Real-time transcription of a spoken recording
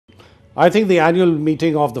I think the annual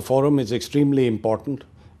meeting of the forum is extremely important,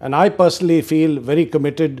 and I personally feel very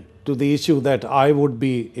committed to the issue that I would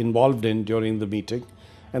be involved in during the meeting,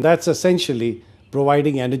 and that's essentially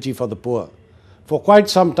providing energy for the poor. For quite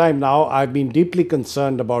some time now, I've been deeply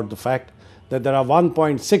concerned about the fact that there are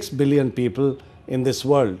 1.6 billion people in this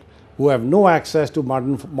world who have no access to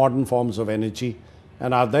modern forms of energy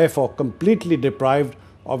and are therefore completely deprived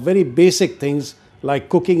of very basic things like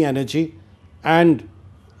cooking energy and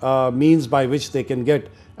means by which they can get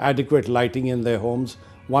adequate lighting in their homes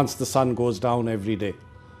once the sun goes down every day.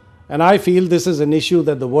 And I feel this is an issue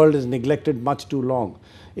that the world has neglected much too long.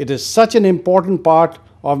 It is such an important part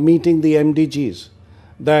of meeting the MDGs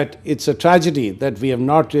that it's a tragedy that we have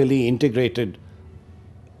not really integrated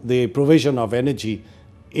the provision of energy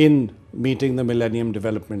in meeting the Millennium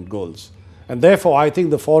Development Goals. And therefore, I think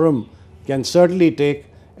the forum can certainly take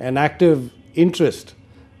an active interest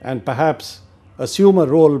and perhaps assume a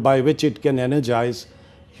role by which it can energize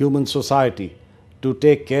human society to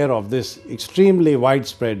take care of this extremely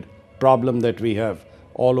widespread problem that we have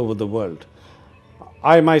all over the world.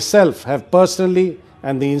 I myself have personally,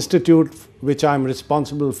 and the institute which I am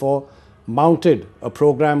responsible for, mounted a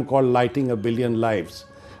program called Lighting a Billion Lives,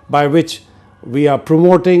 by which we are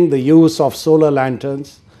promoting the use of solar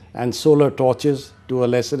lanterns and solar torches to a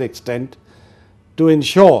lesser extent to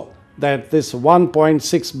ensure that this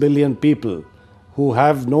 1.6 billion people who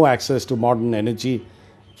have no access to modern energy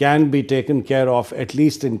can be taken care of, at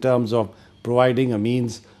least in terms of providing a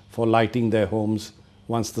means for lighting their homes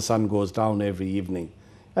once the sun goes down every evening.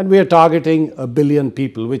 And we are targeting 1 billion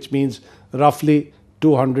people, which means roughly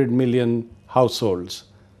 200 million households.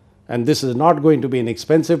 And this is not going to be an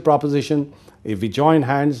expensive proposition. If we join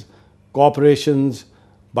hands, corporations,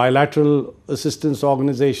 bilateral assistance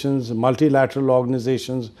organizations, multilateral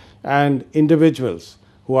organizations, and individuals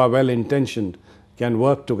who are well intentioned can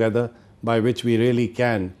work together, by which we really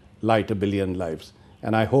can light 1 billion lives.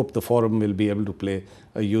 And I hope the forum will be able to play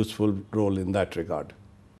a useful role in that regard.